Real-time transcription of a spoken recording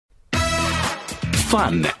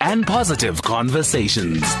fun and positive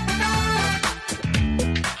conversations.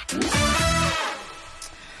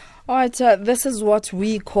 All right, this is what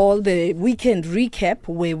we call the weekend recap,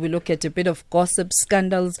 where we look at a bit of gossip,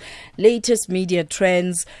 scandals, latest media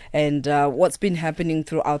trends, and what's been happening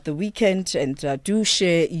throughout the weekend. And do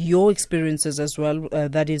share your experiences as well.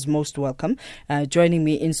 That is most welcome. Joining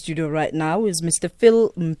me in studio right now is Mr.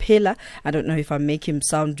 Mphela. I don't know if I make him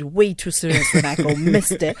sound way too serious when I go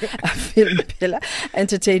Mr. Phil Mphela.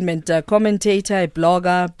 Entertainment commentator,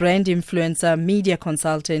 blogger, brand influencer, media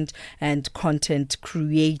consultant, and content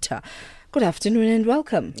creator. Good afternoon and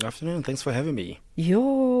welcome. Good afternoon. Thanks for having me. Yo,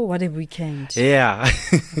 what a weekend. Yeah.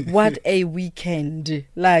 What a weekend.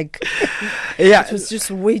 Like, yeah. It was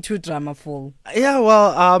just way too dramaful. Yeah,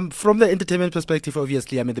 well, from the entertainment perspective,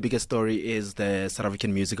 obviously, I mean, the biggest story is the South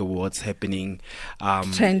African Music Awards happening.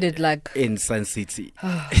 Trended like in Sun City.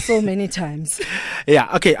 So many times.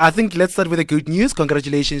 Yeah, okay. I think let's start with the good news.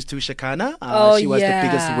 Congratulations to Shakana. She was the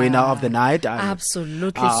biggest winner of the night.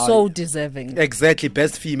 Absolutely. So deserving. Exactly.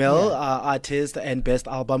 Best female artist and best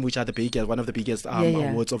album, which are the biggest, one of the biggest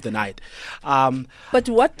awards of the night. But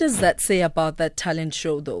what does that say about that talent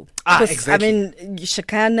show, though? Exactly. I mean,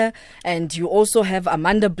 Shakana, and you also have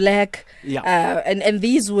Amanda Black. Yeah. And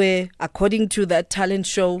these were, according to that talent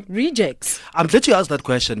show, rejects. I'm glad you asked that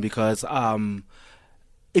question because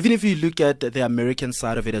even if you look at the American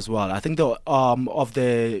side of it as well, I think of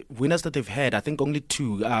the winners that they've had, I think only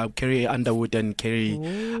two, Carrie Underwood and Carrie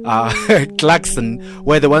Clarkson,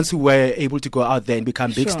 were the ones who were able to go out there and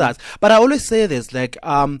become big stars. But I always say this, like,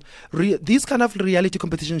 these kind of reality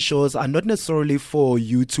competition shows are not necessarily for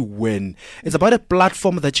you to win. It's about a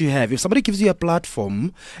platform that you have. If somebody gives you a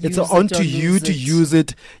platform, it's on to you to use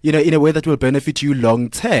it, you know, in a way that will benefit you long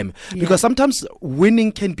term. Because sometimes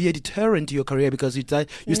winning can be a deterrent to your career because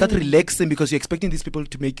you start relaxing because you're expecting these people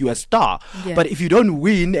to make you a star. But if you don't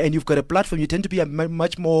win and you've got a platform, you tend to be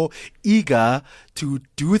much more eager to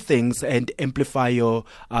do things and amplify your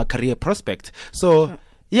career prospect. So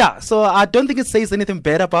so I don't think it says anything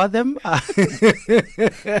bad about them.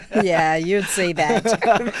 Yeah, you'd say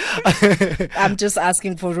that. I'm just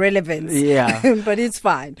asking for relevance. Yeah. But it's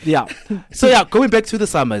fine. Yeah. So going back to the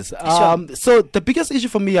summers. So the biggest issue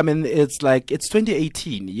for me, I mean, it's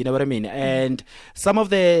 2018, you know what I mean? And some of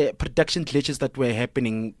the production glitches that were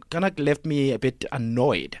happening kind of left me a bit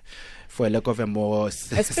annoyed, for a lack of a more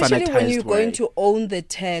especially when you're going to own the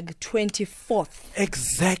tag 24th.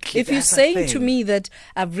 Exactly. If you're saying to me that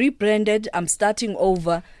I've rebranded, I'm starting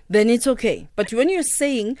over, then it's okay. But when you're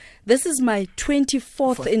saying this is my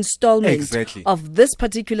 24th installment of this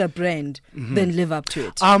particular brand, then live up to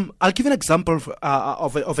it. I'll give an example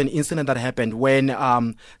of an incident that happened when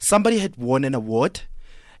somebody had won an award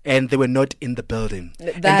and they were not in the building.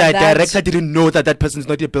 And the director didn't know that person is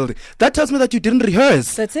not in the building. That tells me that you didn't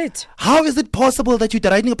rehearse. That's it. How is it possible that you're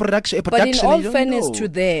writing a production? But in all fairness to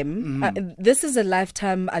them, this is a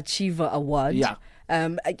Lifetime Achiever Award. Yeah.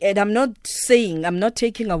 And I'm not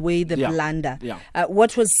taking away the blunder.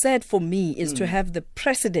 What was said for me is to have the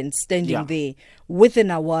president standing there with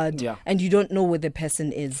an award and you don't know where the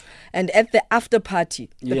person is. And at the after party,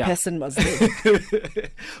 the person was there.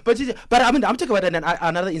 but I mean, I'm talking about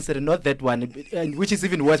another incident, not that one, which is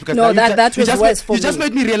even worse. Because that was worse for me. You just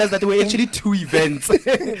made me realize that there were actually two events.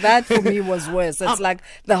 That for me was worse. It's like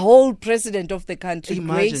the whole president of the country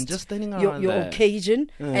graced just standing around your occasion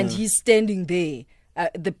and he's standing there.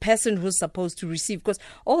 The person who's supposed to receive, because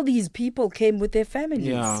all these people came with their families.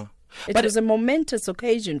 Yeah. It was a momentous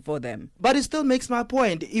occasion for them. But it still makes my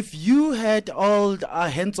point. If you had all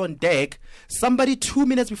hands on deck, somebody 2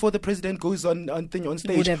 minutes before the president goes on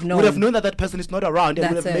stage would have known that person is not around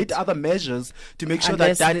and would have made other measures to make sure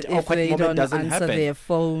that awkward moment doesn't happen. Answer their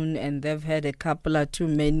phone and they've had a couple or too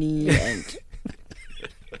many and...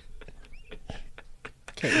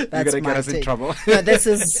 Okay, that's you're going to get us in trouble. No, this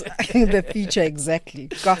is the feature, exactly.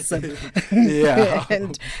 Gossip. Yeah.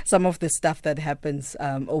 And some of the stuff that happens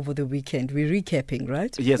over the weekend. We're recapping,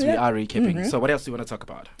 right? Yes, we are recapping. So what else do you want to talk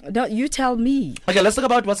about? No, you tell me. Okay, let's talk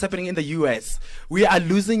about what's happening in the US. We are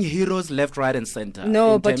losing heroes left, right, and center.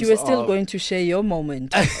 No, but you were still going to share your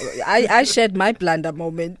moment. I shared my blunder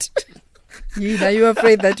moment. Are you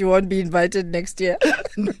afraid that you won't be invited next year?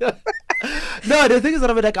 No, the thing is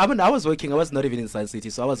that I was working. I was not even in Sun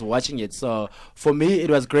City, so I was watching it. So for me,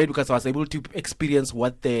 it was great because I was able to experience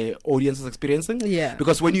what the audience is experiencing. Yeah.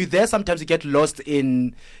 Because when you're there, sometimes you get lost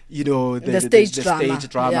in, the stage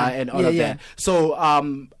drama and all of that. So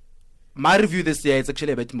my review this year is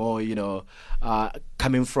actually a bit more,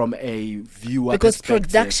 coming from a viewer because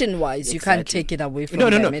perspective. production-wise, you can't take it away from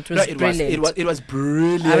them. It was brilliant. It was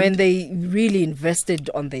brilliant. I mean, they really invested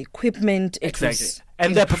on the equipment. Exactly.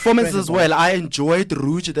 And their performances as well. I enjoyed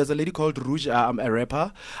Rouge. There's a lady called Rouge, a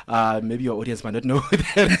rapper. Maybe your audience might not know who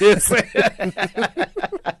that is.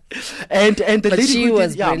 and the But lady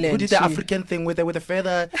who did the African thing with the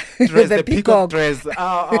feather dress, the peacock dress.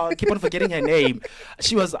 Keep on forgetting her name.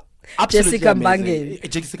 She was absolutely amazing.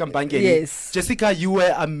 Jessica Mbangen. Yes. Jessica, you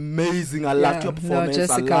were amazing. I loved your performance. No,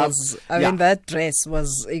 Jessica's. I mean, that dress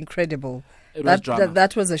was incredible.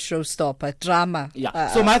 That was a showstopper, drama. Yeah.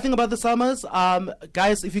 So my thing about the summers,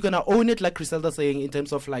 guys, if you're gonna own it, like Griselda saying, in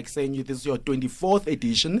terms of like saying this is your 24th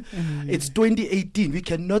edition, it's 2018. We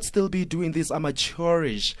cannot still be doing these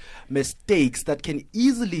amateurish mistakes that can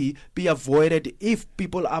easily be avoided if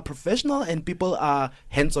people are professional and people are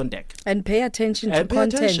hands on deck. And pay attention to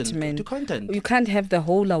content, man. To content. You can't have the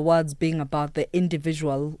whole awards being about the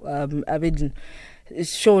individual. I mean,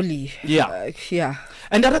 surely. Yeah.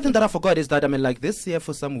 And the other thing that I forgot is that, I mean, like this year,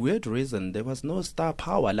 for some weird reason, there was no star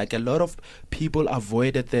power. Like a lot of people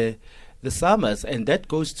avoided the summers, and that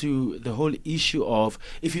goes to the whole issue of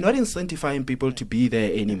if you're not incentivizing people to be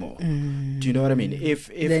there anymore. Do you know what I mean? If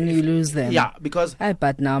then you lose them. Yeah, because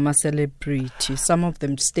but now I'm a celebrity. Some of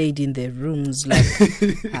them stayed in their rooms like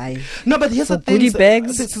no, but here's the thing. Goodie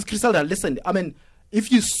bags. This is Griselda. Listen, I mean,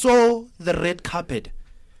 if you saw the red carpet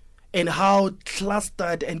and how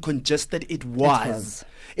clustered and congested it was.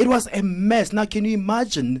 It was a mess. Now, can you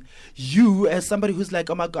imagine you as somebody who's like,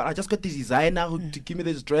 oh my God, I just got this designer to give me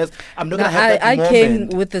this dress. I'm not going to have that moment. I came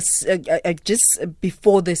with this just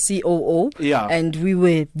before the COO. Yeah. And we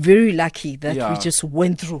were very lucky that we just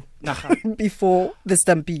went through before the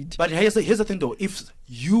stampede. But here's the thing though. If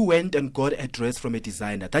you went and got a dress from a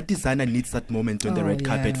designer, that designer needs that moment on the red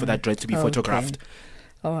carpet for that dress to be photographed.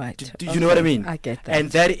 All right. Do you know what I mean? I get that.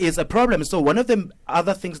 And that is a problem. So one of the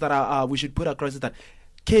other things that we should put across is that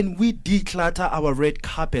can we declutter our red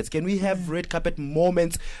carpets? Can we have red carpet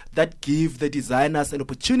moments that give the designers an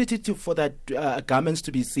opportunity for that garments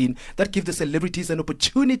to be seen, that give the celebrities an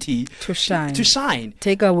opportunity to shine?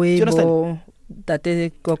 Take away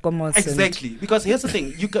exactly, because here's the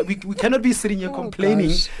thing: we cannot be sitting here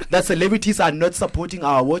complaining that celebrities are not supporting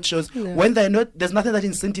our award shows when they're not. There's nothing that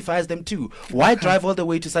incentivizes them to. Why drive all the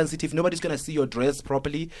way to Sun City if nobody's gonna see your dress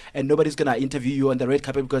properly and nobody's gonna interview you on the red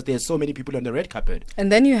carpet because there's so many people on the red carpet?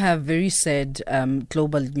 And then you have very sad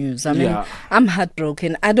global news. I mean, I'm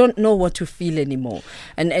heartbroken. I don't know what to feel anymore.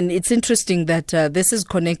 And it's interesting that this is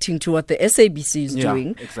connecting to what the SABC is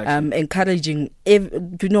doing, encouraging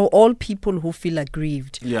all people who feel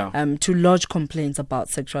aggrieved to lodge complaints about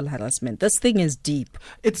sexual harassment. This thing is deep.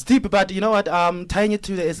 It's deep, but you know what? Tying it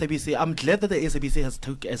to the SABC, I'm glad that the SABC has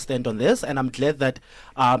took a stand on this, and I'm glad that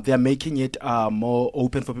they're making it more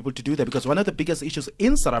open for people to do that, because one of the biggest issues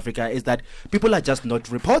in South Africa is that people are just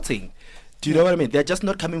not reporting. Do you know what I mean? They're just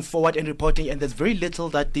not coming forward and reporting, and there's very little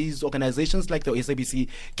that these organizations like the SABC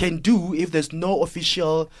can do if there's no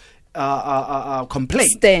official complaint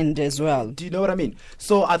stand as well. Do you know what I mean?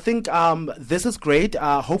 So I think this is great.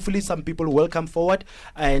 Hopefully some people will come forward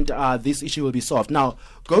and this issue will be solved. Now,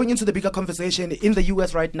 going into the bigger conversation in the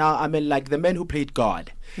US right now, I mean, like the man who played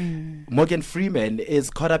God, Morgan Freeman, is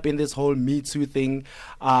caught up in this whole Me Too thing,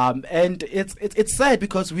 and it's sad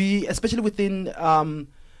because we, especially within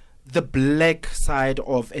the black side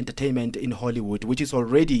of entertainment in Hollywood, which is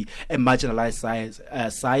already a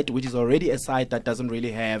marginalized side, which is already a side that doesn't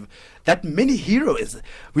really have that many heroes.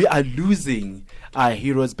 We are losing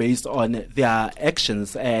heroes based on their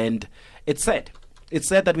actions, and it's sad. It's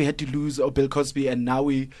sad that we had to lose Bill Cosby, and now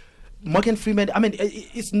Morgan Freeman. I mean,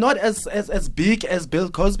 it's not as big as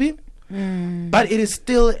Bill Cosby. But it is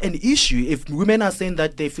still an issue. If women are saying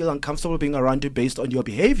that they feel uncomfortable being around you based on your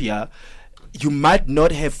behavior, you might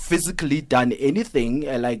not have physically done anything,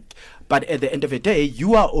 but at the end of the day,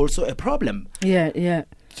 you are also a problem. Yeah. Do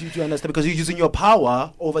you understand? Because you're using your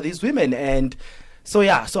power over these women, and so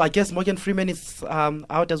I guess Morgan Freeman is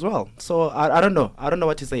out as well. So I don't know. I don't know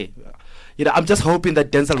what to say. I'm just hoping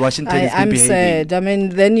that Denzel Washington is I'm behaving. sad. I mean,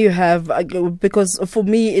 then you have, because for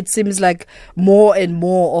me, it seems like more and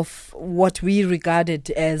more of what we regarded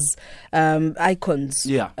as icons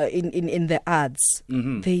in the arts,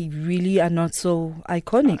 they really are not so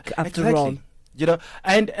iconic after all.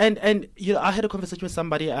 And I had a conversation with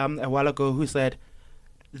somebody a while ago who said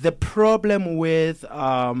the problem with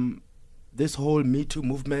this whole Me Too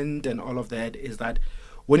movement and all of that is that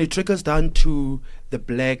when it trickles down to the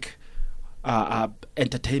black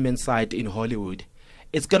entertainment side in Hollywood,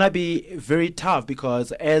 it's gonna be very tough,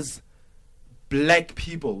 because as black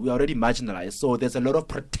people, we are already marginalized. So there's a lot of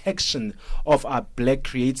protection of our black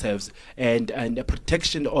creatives and a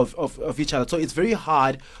protection of each other. So it's very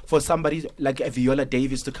hard for somebody like a Viola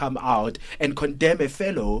Davis to come out and condemn a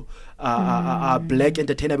fellow black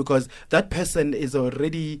entertainer, because that person is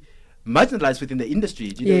already marginalized within the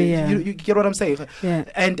industry. You get what I'm saying? Yeah.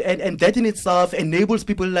 And that in itself enables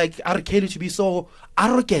people like R. Kelly to be so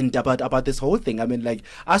arrogant about this whole thing. I mean, like,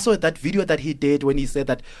 I saw that video that he did when he said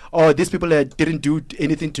that, oh, these people didn't do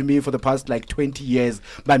anything to me for the past like 20 years.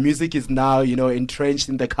 My music is now, entrenched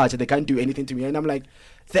in the culture. They can't do anything to me. And I'm like,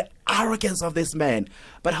 the arrogance of this man.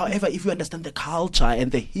 But however, if you understand the culture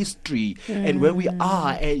and the history and where we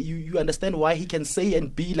are, and you understand why he can say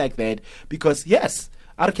and be like that, because yes,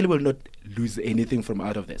 R. Kelly will not lose anything from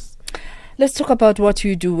out of this. Let's talk about what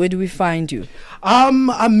you do. Where do we find you? I'm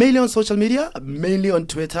mainly on social media, mainly on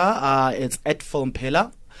Twitter. It's at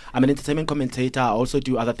Mphela. I'm an entertainment commentator. I also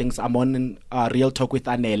do other things. I'm on Real Talk with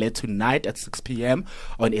Anele tonight at 6 p.m.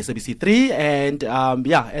 on SABC3. And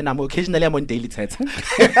and I'm on Daily Tet.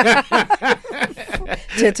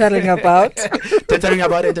 Tethering about? Tethering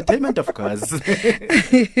about entertainment, of course.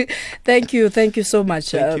 Thank you so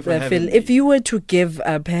much, Phil. If you were to give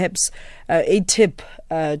perhaps a tip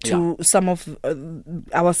to some of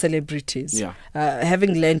our celebrities,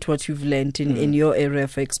 having learned what you've learned in your area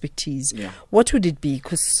of expertise, what would it be?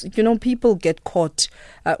 Because, people get caught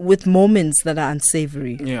with moments that are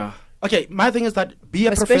unsavory. Yeah. Okay, my thing is that be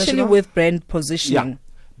a professional. Especially with brand positioning. Yeah.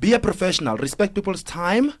 Be a professional. Respect people's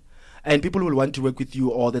time. And people will want to work with you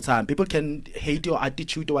all the time. People can hate your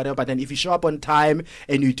attitude or whatever, but then if you show up on time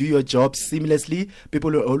and you do your job seamlessly, people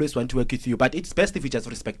will always want to work with you. But it's best if you just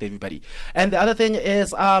respect everybody. And the other thing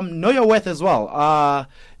is, know your worth as well.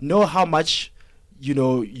 Know how much,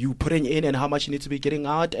 you putting in and how much you need to be getting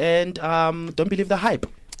out. And don't believe the hype.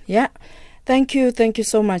 Yeah. Thank you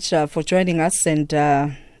so much for joining us, and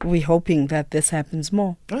we're hoping that this happens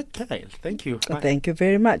more. Okay, thank you. Bye. Thank you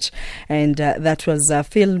very much. And that was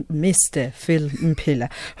Mr. Phil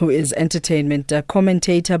Mphela, who is entertainment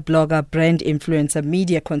commentator, blogger, brand influencer,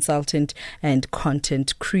 media consultant, and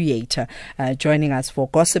content creator, joining us for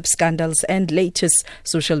gossip, scandals, and latest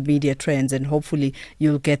social media trends. And hopefully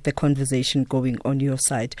you'll get the conversation going on your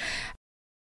side.